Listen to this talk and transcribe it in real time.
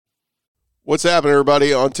What's happening,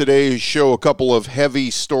 everybody? On today's show, a couple of heavy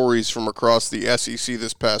stories from across the SEC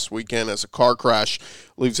this past weekend as a car crash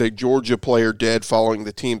leaves a Georgia player dead following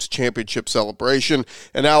the team's championship celebration,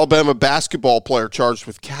 an Alabama basketball player charged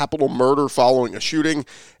with capital murder following a shooting,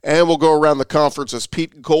 and we'll go around the conference as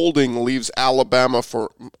Pete Golding leaves Alabama for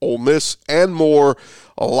Ole Miss, and more.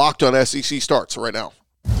 A Locked On SEC starts right now.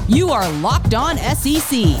 You are Locked On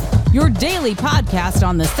SEC, your daily podcast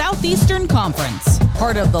on the Southeastern Conference.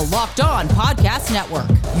 Part of the Locked On Podcast Network,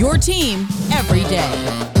 your team every day.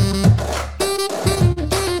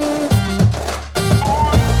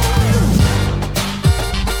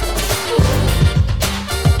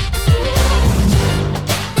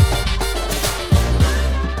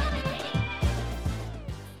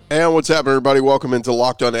 And what's happening, everybody? Welcome into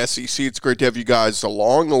Locked On SEC. It's great to have you guys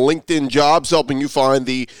along. LinkedIn Jobs helping you find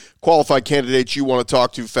the qualified candidates you want to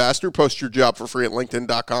talk to faster. Post your job for free at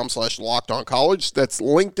linkedin.com/lockedoncollege. That's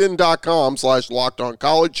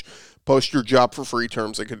linkedin.com/lockedoncollege. Post your job for free.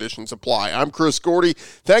 Terms and conditions apply. I'm Chris Gordy.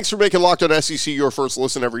 Thanks for making Locked On SEC your first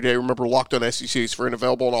listen every day. Remember, Locked On SEC is free and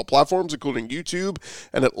available on all platforms, including YouTube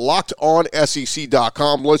and at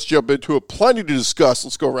LockedOnSEC.com. Let's jump into it. Plenty to discuss.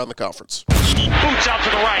 Let's go around the conference. Boots out to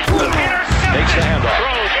the right. Takes the handoff.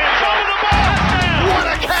 What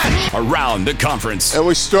a catch! Around the conference. And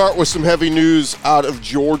we start with some heavy news out of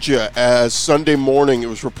Georgia, as Sunday morning it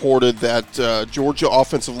was reported that Georgia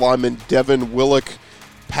offensive lineman Devin Willock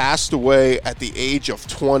passed away at the age of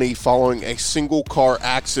 20 following a single-car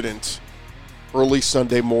accident early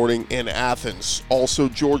Sunday morning in Athens. Also,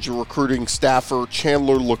 Georgia recruiting staffer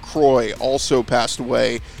Chandler LaCroix also passed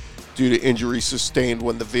away due to injuries sustained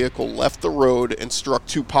when the vehicle left the road and struck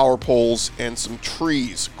two power poles and some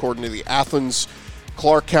trees. According to the Athens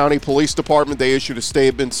Clark County Police Department, they issued a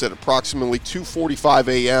statement at approximately 2:45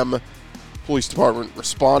 a.m. Police Department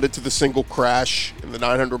responded to the single crash in the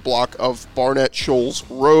 900 block of Barnett Shoals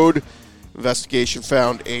Road. Investigation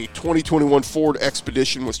found a 2021 Ford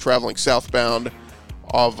Expedition was traveling southbound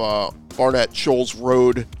of Barnett Shoals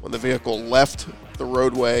Road when the vehicle left the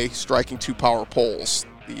roadway, striking two power poles.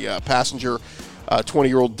 The passenger,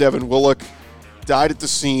 20-year-old Devin Willock, died at the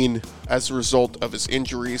scene as a result of his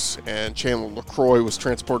injuries, and Chandler LaCroix was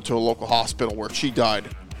transported to a local hospital where she died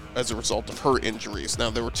as a result of her injuries.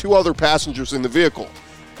 Now, there were two other passengers in the vehicle.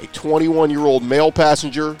 A 21-year-old male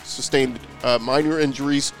passenger sustained minor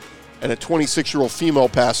injuries, and a 26-year-old female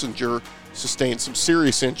passenger sustained some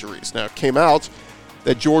serious injuries. Now, it came out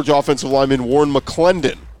that Georgia offensive lineman Warren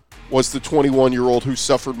McClendon was the 21-year-old who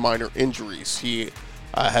suffered minor injuries. He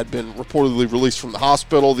had been reportedly released from the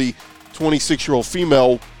hospital. The 26-year-old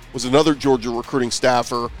female was another Georgia recruiting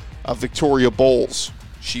staffer, Victoria Bowles.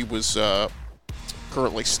 She was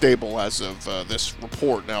currently stable as of this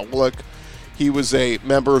report. Now, look, he was a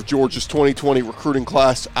member of Georgia's 2020 recruiting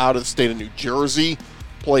class out of the state of New Jersey,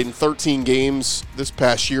 played in 13 games this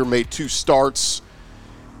past year, made 2 starts,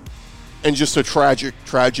 and just a tragic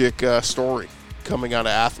story coming out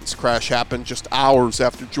of Athens. Crash happened just hours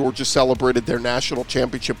after Georgia celebrated their national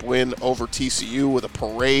championship win over TCU with a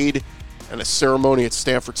parade and a ceremony at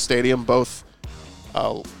Stanford Stadium. Both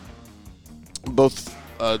the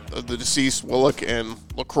deceased, Willock and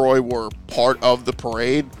LaCroix, were part of the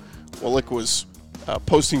parade. Willock was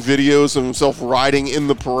posting videos of himself riding in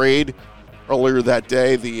the parade earlier that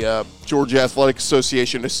day. The Georgia Athletic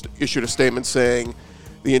Association issued a statement saying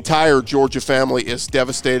the entire Georgia family is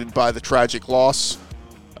devastated by the tragic loss.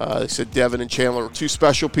 They said Devin and Chandler were two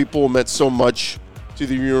special people who meant so much to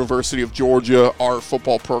the University of Georgia, our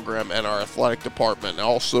football program, and our athletic department. And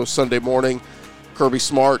also Sunday morning, Kirby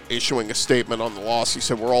Smart issuing a statement on the loss. He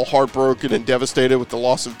said, "We're all heartbroken and devastated with the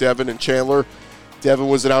loss of Devin and Chandler. Devin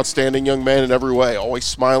was an outstanding young man in every way, always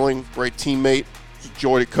smiling, great teammate,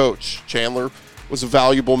 joy to coach. Chandler was a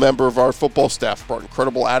valuable member of our football staff, brought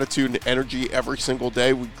incredible attitude and energy every single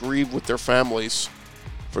day. We grieve with their families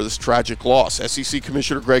for this tragic loss." SEC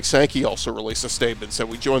Commissioner Greg Sankey also released a statement, said,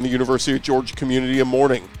 "We join the University of Georgia community in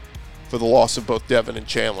mourning for the loss of both Devin and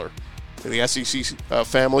Chandler. The SEC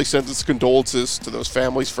family sends its condolences to those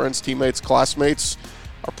families, friends, teammates, classmates.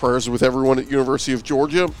 Our prayers are with everyone at University of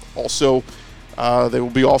Georgia. Also, they will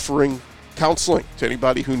be offering counseling to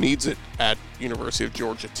anybody who needs it at University of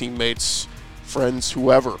Georgia, teammates, friends,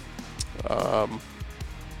 whoever."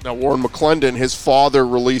 Now, Warren McClendon, his father,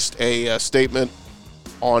 released a statement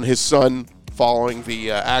on his son following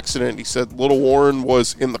the accident. He said, "Little Warren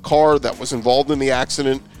was in the car that was involved in the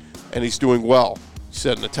accident, and he's doing well." He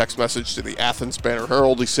said in a text message to the Athens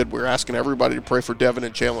Banner-Herald, he said, "We're asking everybody to pray for Devin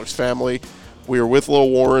and Chandler's family. We are with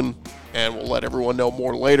Little Warren, and we'll let everyone know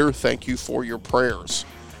more later. Thank you for your prayers."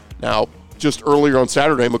 Now, just earlier on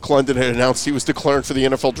Saturday, McClendon had announced he was declaring for the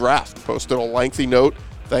NFL draft. Posted a lengthy note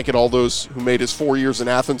thanking all those who made his 4 years in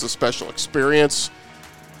Athens a special experience.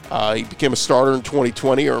 He became a starter in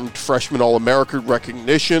 2020, earned freshman All-American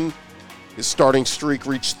recognition. His starting streak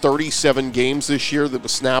reached 37 games this year that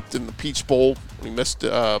was snapped in the Peach Bowl when he missed due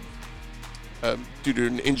to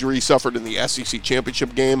an injury he suffered in the SEC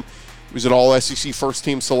championship game. He was an All-SEC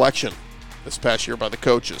first-team selection this past year by the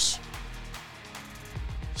coaches.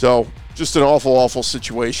 So, just an awful, awful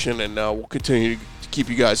situation, and we'll continue to keep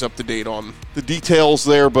you guys up to date on the details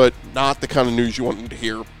there, but not the kind of news you wanted to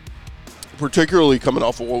hear, particularly coming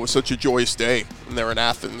off of what was such a joyous day. And they're in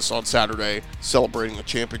Athens on Saturday celebrating the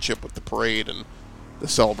championship with the parade and the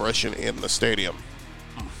celebration in the stadium.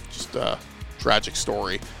 Just a tragic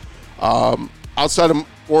story. Outside of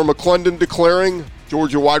Warren McClendon declaring,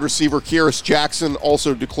 Georgia wide receiver Kearis Jackson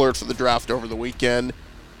also declared for the draft over the weekend.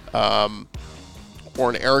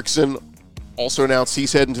 Warren Erickson also announced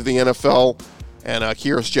he's heading to the NFL. And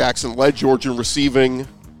Kearis Jackson led Georgia in receiving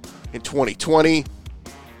in 2020.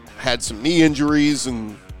 Had some knee injuries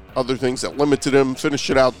and other things that limited him. Finished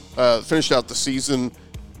out the season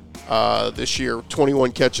this year.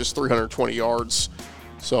 21 catches, 320 yards.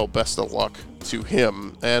 So best of luck to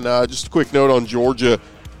him. And just a quick note on Georgia.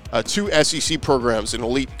 2 SEC programs, an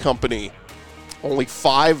elite company. Only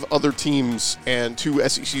 5 other teams and 2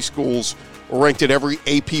 SEC schools were ranked in every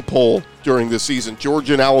AP poll during this season.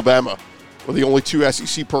 Georgia and Alabama were the only 2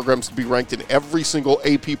 SEC programs to be ranked in every single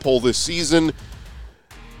AP poll this season.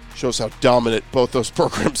 Shows how dominant both those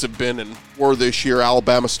programs have been and were this year.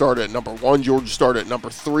 Alabama started at number 1. Georgia started at number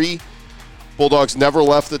 3. Bulldogs never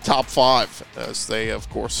left the top 5 as they, of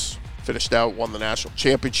course, won the national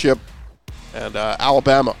championship. And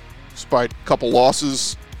Alabama, despite a couple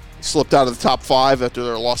losses, slipped out of the top 5 after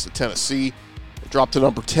their loss to Tennessee. They dropped to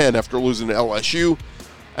number 10 after losing to LSU.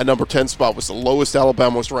 At number 10 spot was the lowest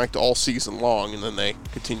Alabama was ranked all season long, and then they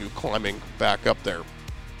continued climbing back up there.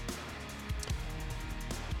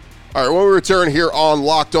 All right, when we return here on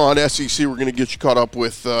Locked On SEC, we're going to get you caught up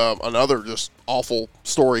with another just awful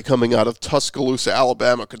story coming out of Tuscaloosa,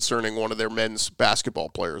 Alabama, concerning one of their men's basketball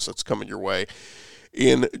players. That's coming your way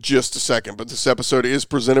in just a second. But this episode is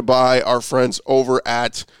presented by our friends over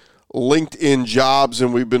at LinkedIn Jobs,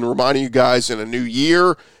 and we've been reminding you guys in a new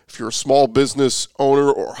year, if you're a small business owner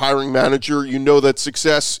or hiring manager, you know that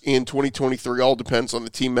success in 2023 all depends on the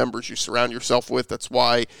team members you surround yourself with. That's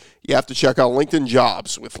why you have to check out LinkedIn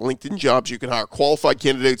Jobs. With LinkedIn Jobs, you can hire qualified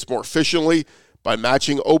candidates more efficiently by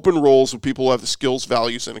matching open roles with people who have the skills,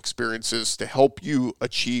 values, and experiences to help you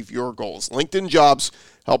achieve your goals. LinkedIn Jobs,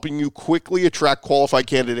 helping you quickly attract qualified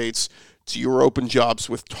candidates to your open jobs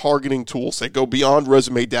with targeting tools that go beyond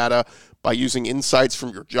resume data by using insights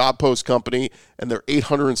from your job post company and their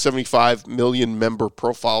 875 million member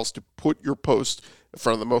profiles to put your post in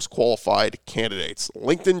front of the most qualified candidates.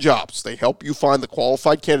 LinkedIn Jobs, they help you find the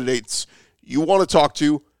qualified candidates you want to talk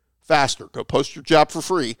to faster. Go post your job for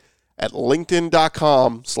free at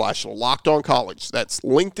linkedin.com/lockedoncollege. That's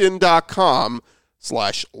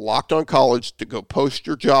linkedin.com/lockedoncollege to go post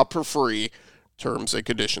your job for free. Terms and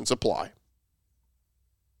conditions apply.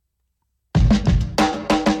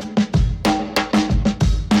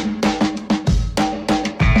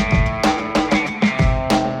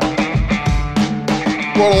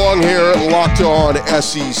 Going along here, Locked On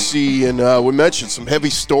SEC, and we mentioned some heavy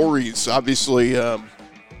stories, obviously,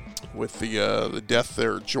 with the death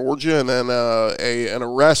there at Georgia, and then an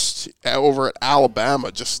arrest over at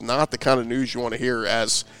Alabama. Just not the kind of news you want to hear,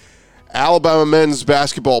 as Alabama men's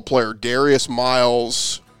basketball player Darius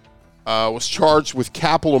Miles was charged with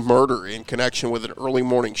capital murder in connection with an early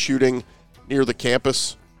morning shooting near the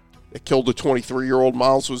campus that killed a 23-year-old.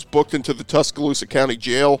 Miles was booked into the Tuscaloosa County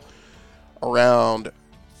Jail around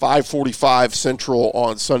 5:45 Central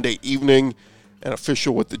on Sunday evening. An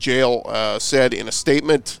official with the jail said in a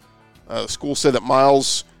statement, the school said that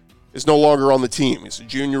Miles is no longer on the team. He's a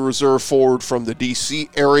junior reserve forward from the D.C.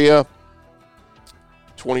 area,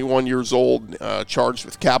 21 years old, charged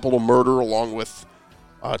with capital murder, along with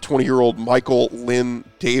 20-year-old Michael Lynn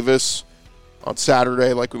Davis. On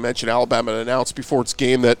Saturday, like we mentioned, Alabama announced before its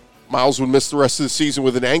game that Miles would miss the rest of the season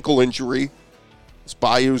with an ankle injury. His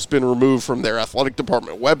bio has been removed from their athletic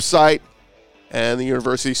department website, and the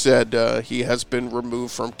university said he has been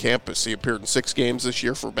removed from campus. He appeared in 6 games this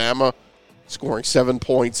year for Bama, scoring 7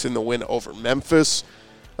 points in the win over Memphis.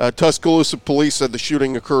 Tuscaloosa police said the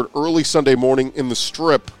shooting occurred early Sunday morning in the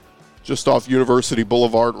Strip, just off University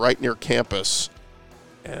Boulevard, right near campus.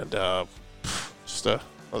 And just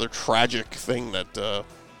another tragic thing that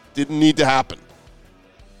didn't need to happen.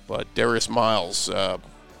 But Darius Miles,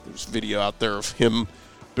 there's video out there of him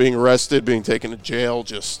being arrested, being taken to jail,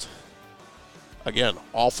 just, again,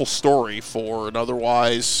 awful story for an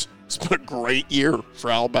otherwise, it's been a great year for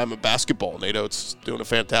Alabama basketball. Nate Oates doing a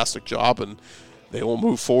fantastic job, and they will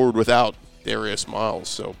move forward without Darius Miles.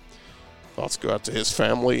 So thoughts go out to his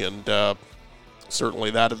family and certainly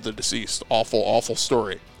that of the deceased. Awful, awful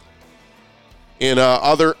story. In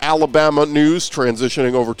other Alabama news,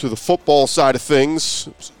 transitioning over to the football side of things,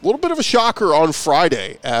 a little bit of a shocker on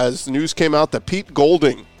Friday as the news came out that Pete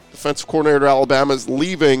Golding, defensive coordinator at Alabama, is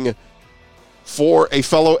leaving for a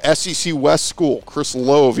fellow SEC West school. Chris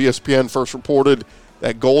Lowe of ESPN first reported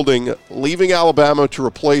that Golding leaving Alabama to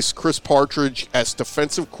replace Chris Partridge as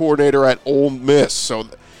defensive coordinator at Ole Miss. So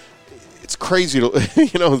it's crazy to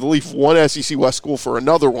leave one SEC West school for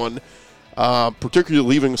another one. Particularly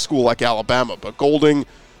leaving a school like Alabama. But Golding,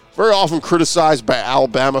 very often criticized by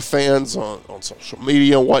Alabama fans on social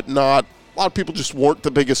media and whatnot. A lot of people just weren't the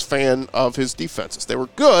biggest fan of his defenses. They were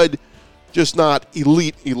good, just not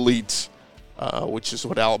elite, which is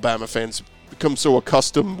what Alabama fans become so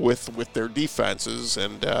accustomed with their defenses.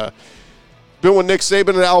 And been with Nick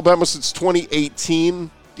Saban at Alabama since 2018.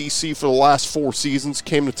 DC for the last 4 seasons.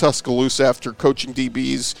 Came to Tuscaloosa after coaching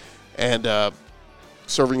DBs and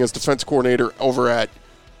serving as defense coordinator over at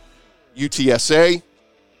UTSA.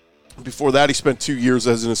 Before that, he spent 2 years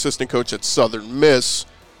as an assistant coach at Southern Miss.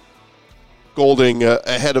 Golding,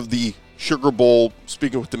 ahead of the Sugar Bowl,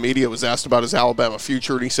 speaking with the media, was asked about his Alabama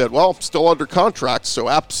future, and he said, well, still under contract, so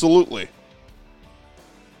absolutely.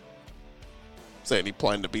 Saying he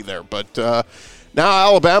planned to be there. But now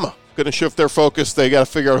Alabama going to shift their focus. They got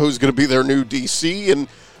to figure out who's going to be their new DC, and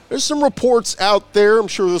there's some reports out there. I'm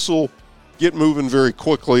sure this will get moving very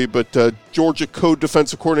quickly, but Georgia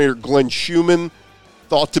co-defensive coordinator Glenn Schumann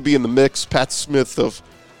thought to be in the mix. Pat Smith of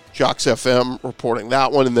Jocks FM reporting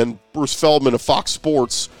that one, and then Bruce Feldman of Fox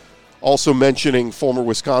Sports also mentioning former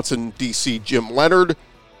Wisconsin DC Jim Leonard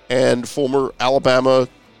and former Alabama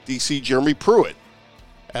DC Jeremy Pruitt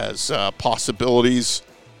as possibilities.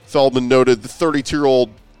 Feldman noted the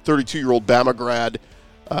 32-year-old Bama grad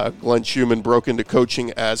Glenn Schumann broke into coaching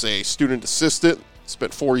as a student assistant,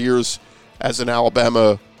 spent 4 years as an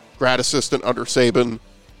Alabama grad assistant under Saban,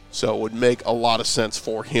 so it would make a lot of sense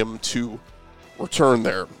for him to return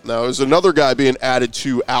there. Now, there's another guy being added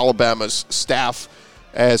to Alabama's staff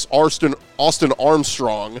as Austin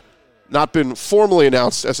Armstrong, not been formally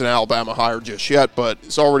announced as an Alabama hire just yet, but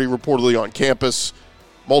is already reportedly on campus.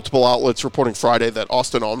 Multiple outlets reporting Friday that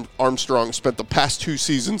Austin Armstrong spent the past 2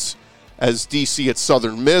 seasons as DC at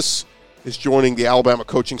Southern Miss, is joining the Alabama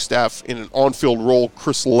coaching staff in an on-field role.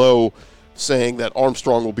 Chris Lowe saying that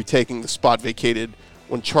Armstrong will be taking the spot vacated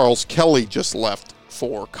when Charles Kelly just left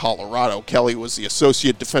for Colorado. Kelly was the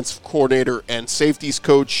associate defensive coordinator and safeties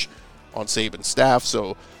coach on Saban's staff,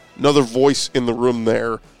 so another voice in the room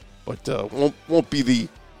there, but won't be the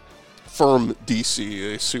firm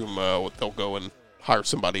DC. I assume they'll go and hire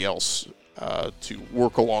somebody else to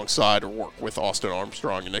work alongside or work with Austin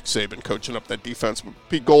Armstrong and Nick Saban coaching up that defense.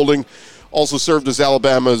 Pete Golding also served as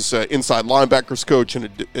Alabama's inside linebackers coach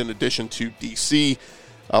in addition to DC.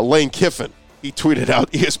 Lane Kiffin, he tweeted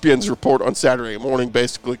out ESPN's report on Saturday morning,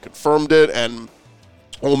 basically confirmed it, and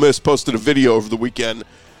Ole Miss posted a video over the weekend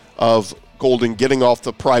of Golding getting off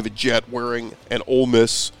the private jet wearing an Ole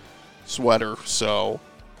Miss sweater, so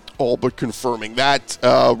all but confirming that.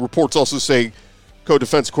 Reports also say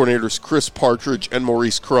co-defense coordinators Chris Partridge and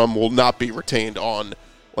Maurice Crum will not be retained on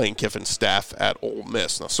Lane Kiffin's staff at Ole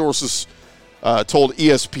Miss. Now, sources told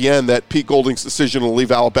ESPN that Pete Golding's decision to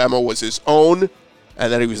leave Alabama was his own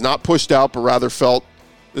and that he was not pushed out, but rather felt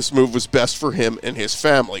this move was best for him and his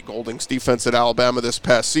family. Golding's defense at Alabama this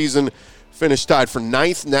past season finished tied for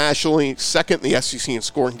 9th nationally, 2nd in the SEC in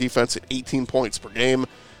scoring defense at 18 points per game.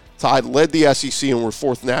 Tide led the SEC and were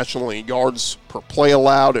 4th nationally in yards per play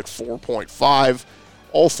allowed at 4.5.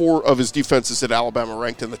 All 4 of his defenses at Alabama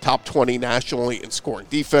ranked in the top 20 nationally in scoring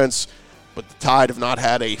defense, but the Tide have not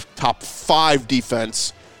had a top 5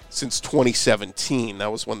 defense since 2017.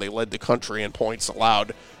 That was when they led the country in points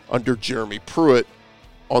allowed under Jeremy Pruitt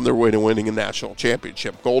on their way to winning a national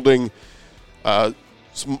championship. Golding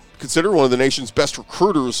considered one of the nation's best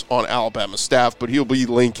recruiters on Alabama's staff, but he'll be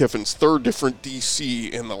Lane Kiffin's 3rd different DC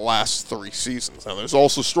in the last 3 seasons. Now, there's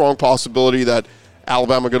also strong possibility that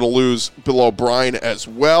Alabama going to lose Bill O'Brien as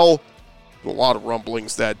well. A lot of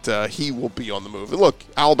rumblings that he will be on the move. And look,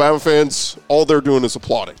 Alabama fans, all they're doing is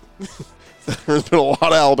applauding. There's been a lot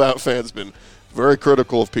of Alabama fans been very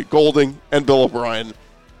critical of Pete Golding and Bill O'Brien,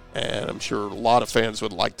 and I'm sure a lot of fans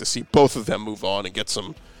would like to see both of them move on and get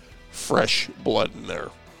some fresh blood in there.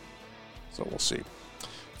 So we'll see.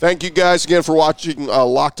 Thank you guys again for watching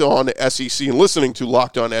Locked On SEC and listening to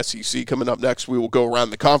Locked On SEC. Coming up next, we will go around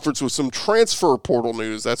the conference with some transfer portal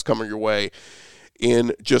news. That's coming your way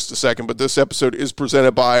in just a second. But this episode is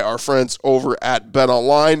presented by our friends over at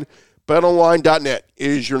BetOnline. BetOnline.net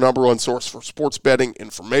is your number one source for sports betting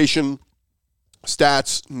information,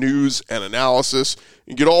 stats, news, and analysis.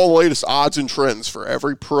 You get all the latest odds and trends for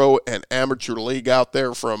every pro and amateur league out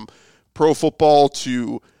there, from pro football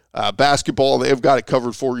to basketball. They've got it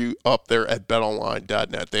covered for you up there at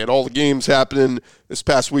betonline.net. They had all the games happening this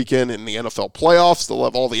past weekend in the NFL playoffs. They'll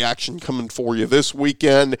have all the action coming for you this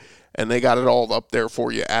weekend, and they got it all up there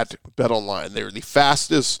for you at BetOnline. They're the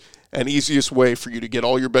fastest and easiest way for you to get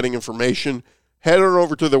all your betting information. Head on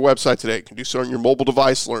over to their website today. You can do so on your mobile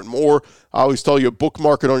device, learn more. I always tell you,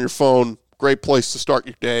 bookmark it on your phone. Great place to start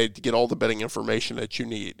your day to get all the betting information that you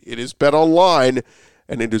need. It is BetOnline,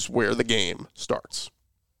 and it is where the game starts.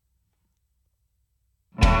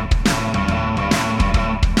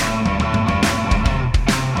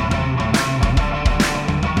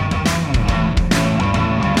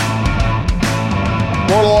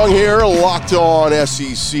 Going along here, Locked On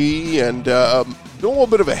SEC, and doing a little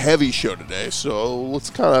bit of a heavy show today, so let's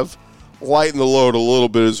kind of lighten the load a little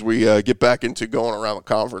bit as we get back into going around the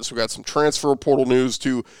conference. We've got some transfer portal news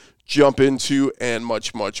to jump into and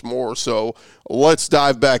much, much more, so let's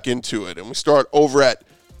dive back into it. And we start over at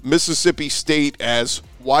Mississippi State as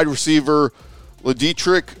wide receiver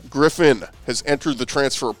Ledrick Griffin has entered the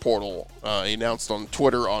transfer portal. He announced on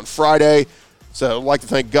Twitter on Friday. So I'd like to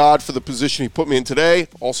thank God for the position he put me in today.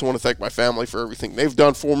 Also want to thank my family for everything they've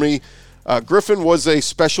done for me. Griffin was a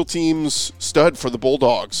special teams stud for the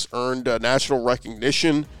Bulldogs, earned national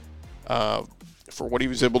recognition for what he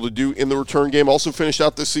was able to do in the return game. Also finished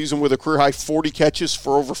out this season with a career-high 40 catches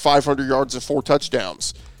for over 500 yards and 4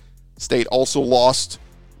 touchdowns. State also lost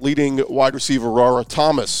leading wide receiver Rara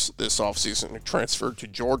Thomas this offseason, who transferred to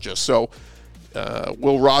Georgia. So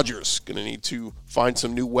Will Rogers going to need to find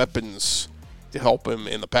some new weapons to help him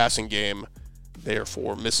in the passing game there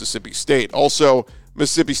for Mississippi State. Also,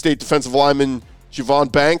 Mississippi State defensive lineman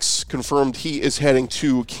Javon Banks confirmed he is heading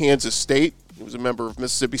to Kansas State. He was a member of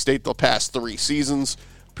Mississippi State the past 3 seasons,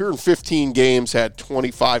 appeared in 15 games, had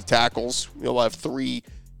 25 tackles. He'll have 3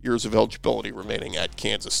 years of eligibility remaining at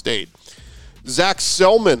Kansas State. Zach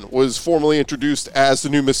Selman was formally introduced as the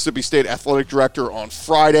new Mississippi State athletic director on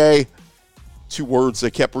Friday. 2 words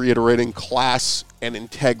they kept reiterating: class and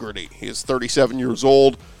integrity. He is 37 years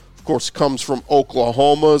old. Of course, comes from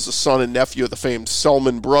Oklahoma, is the son and nephew of the famed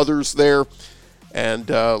Selman brothers there.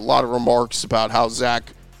 And a lot of remarks about how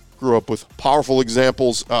Zach grew up with powerful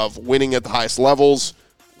examples of winning at the highest levels.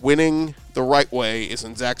 Winning the right way is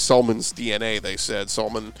in Zach Selman's DNA, they said.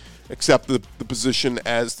 Selman accepted the position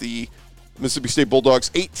as the Mississippi State Bulldogs'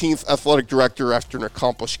 18th athletic director after an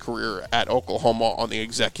accomplished career at Oklahoma on the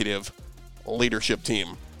executive leadership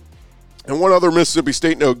team. And one other Mississippi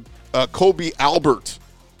State note, Kobe Albert,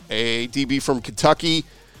 a DB from Kentucky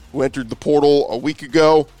who entered the portal a week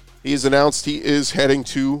ago. He has announced he is heading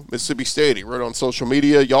to Mississippi State. He wrote on social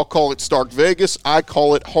media, "Y'all call it Stark Vegas, I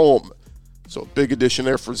call it home." So a big addition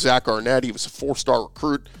there for Zach Arnett. He was a 4-star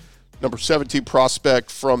recruit, number 17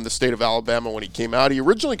 prospect from the state of Alabama when he came out. He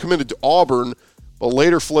originally committed to Auburn, but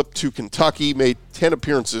later flipped to Kentucky, made 10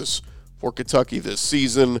 appearances for Kentucky this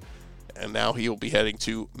season, and now he will be heading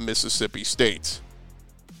to Mississippi State.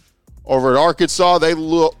 Over at Arkansas, they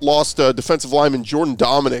lost defensive lineman Jordan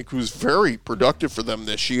Dominic, who's very productive for them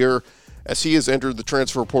this year, as he has entered the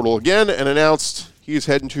transfer portal again and announced he is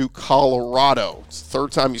heading to Colorado. It's the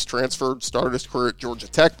 3rd time he's transferred, started his career at Georgia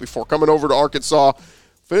Tech before coming over to Arkansas.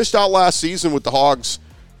 Finished out last season with the Hogs,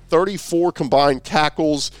 34 combined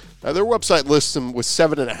tackles. Now, their website lists him with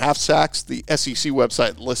 7.5 sacks. The SEC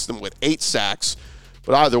website lists him with 8 sacks.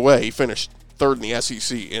 But either way, he finished 3rd in the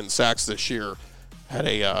SEC in sacks this year.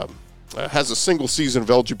 Has a single season of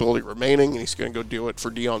eligibility remaining, and he's going to go do it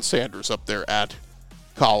for Deion Sanders up there at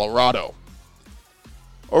Colorado.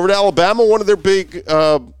 Over to Alabama, one of their big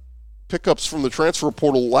pickups from the transfer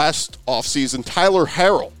portal last offseason, Tyler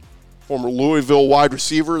Harrell, former Louisville wide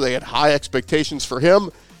receiver. They had high expectations for him.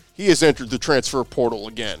 He has entered the transfer portal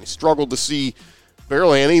again. He struggled to see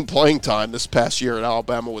barely any playing time this past year at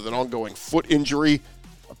Alabama with an ongoing foot injury.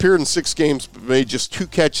 Appeared in 6 games, but made just 2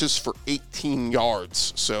 catches for 18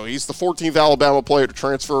 yards. So he's the 14th Alabama player to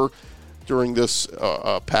transfer during this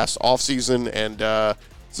past offseason, and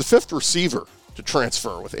he's the 5th receiver to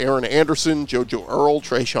transfer, with Aaron Anderson, JoJo Earl,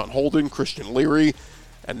 Trayshawn Holden, Christian Leary,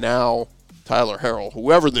 and now Tyler Harrell.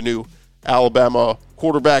 Whoever the new Alabama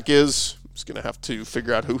quarterback is going to have to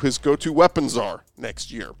figure out who his go-to weapons are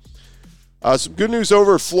next year. Some good news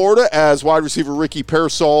over at Florida as wide receiver Ricky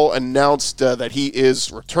Pearsall announced that he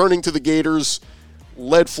is returning to the Gators.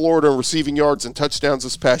 Led Florida in receiving yards and touchdowns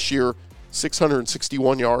this past year,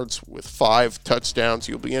 661 yards with 5 touchdowns.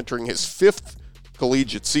 He'll be entering his 5th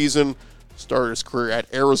collegiate season. Started his career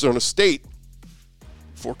at Arizona State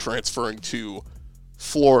before transferring to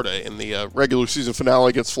Florida. In the regular season finale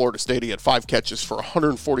against Florida State, he had 5 catches for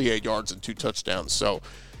 148 yards and 2 touchdowns. So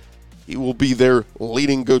he will be their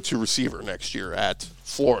leading go-to receiver next year at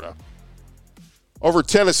Florida. Over at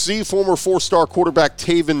Tennessee, former 4-star quarterback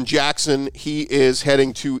Taven Jackson, he is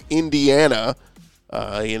heading to Indiana.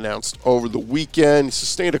 He announced over the weekend he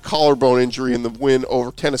sustained a collarbone injury in the win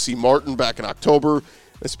over Tennessee Martin back in October.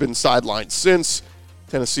 It's been sidelined since.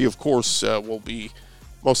 Tennessee, of course, will be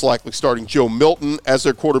most likely starting Joe Milton as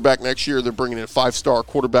their quarterback next year. They're bringing in 5-star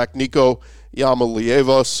quarterback Nico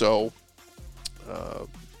Iamaleava. So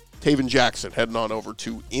Taven Jackson heading on over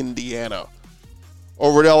to Indiana.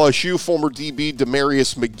 Over at LSU, former DB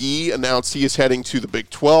Demarius McGee announced he is heading to the Big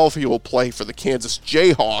 12. He will play for the Kansas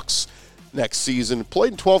Jayhawks next season.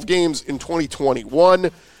 Played in 12 games in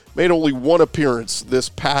 2021. Made only 1 appearance this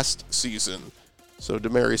past season. So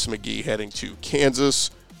Demarius McGee heading to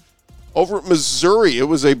Kansas. Over at Missouri, it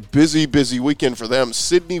was a busy weekend for them.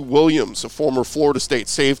 Sidney Williams, a former Florida State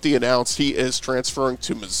safety, announced he is transferring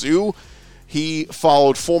to Mizzou. He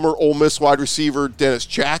followed former Ole Miss wide receiver Dennis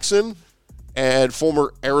Jackson and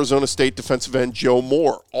former Arizona State defensive end Joe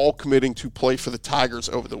Moore, all committing to play for the Tigers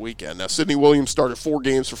over the weekend. Now, Sidney Williams started 4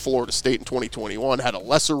 games for Florida State in 2021, had a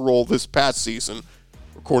lesser role this past season,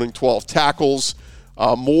 recording 12 tackles.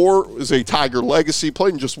 Moore is a Tiger legacy,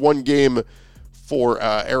 played in just 1 game for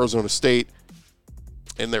Arizona State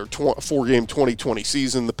in their 4-game 2020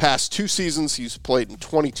 season. The past 2 seasons, he's played in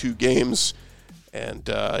 22 games, and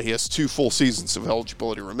he has 2 full seasons of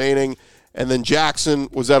eligibility remaining. And then Jackson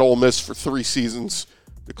was at Ole Miss for 3 seasons,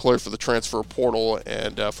 declared for the transfer portal,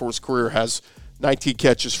 and for his career has 19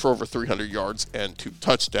 catches for over 300 yards and 2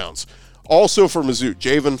 touchdowns. Also for Mizzou,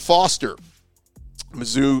 Javon Foster,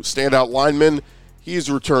 Mizzou standout lineman. He is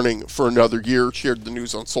returning for another year, shared the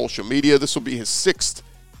news on social media. This will be his 6th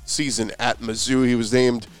season at Mizzou. He was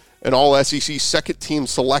named an All-SEC second-team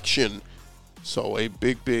selection. So a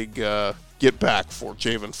big get back for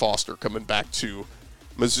Javon Foster coming back to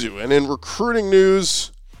Mizzou. And in recruiting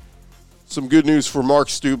news, some good news for Mark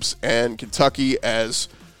Stoops and Kentucky as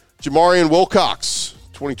Jamarian Wilcox,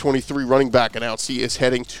 2023 running back, announced he is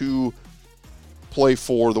heading to play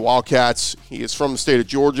for the Wildcats. He is from the state of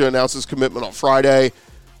Georgia, announced his commitment on Friday.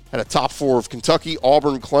 Had a top 4 of Kentucky,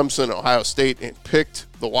 Auburn, Clemson, Ohio State, and picked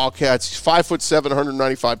the Wildcats. He's 5'7",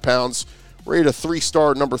 195 pounds, rated a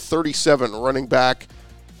 3-star, number 37 running back.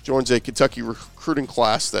 Joins a Kentucky recruiting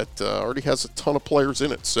class that already has a ton of players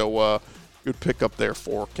in it. So good pickup there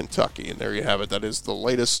for Kentucky. And there you have it. That is the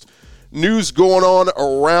latest news going on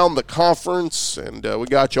around the conference. And we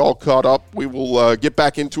got you all caught up. We will get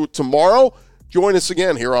back into it tomorrow. Join us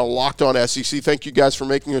again here on Locked On SEC. Thank you guys for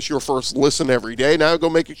making us your first listen every day. Now go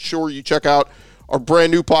make sure you check out our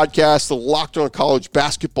brand new podcast, the Locked On College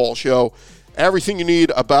Basketball Show. Everything you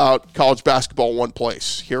need about college basketball in one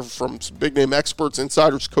place. Hear from some big-name experts,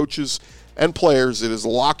 insiders, coaches, and players. It is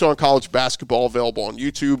Locked On College Basketball, available on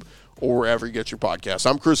YouTube or wherever you get your podcasts.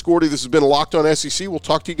 I'm Chris Gordy. This has been Locked On SEC. We'll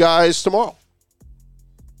talk to you guys tomorrow.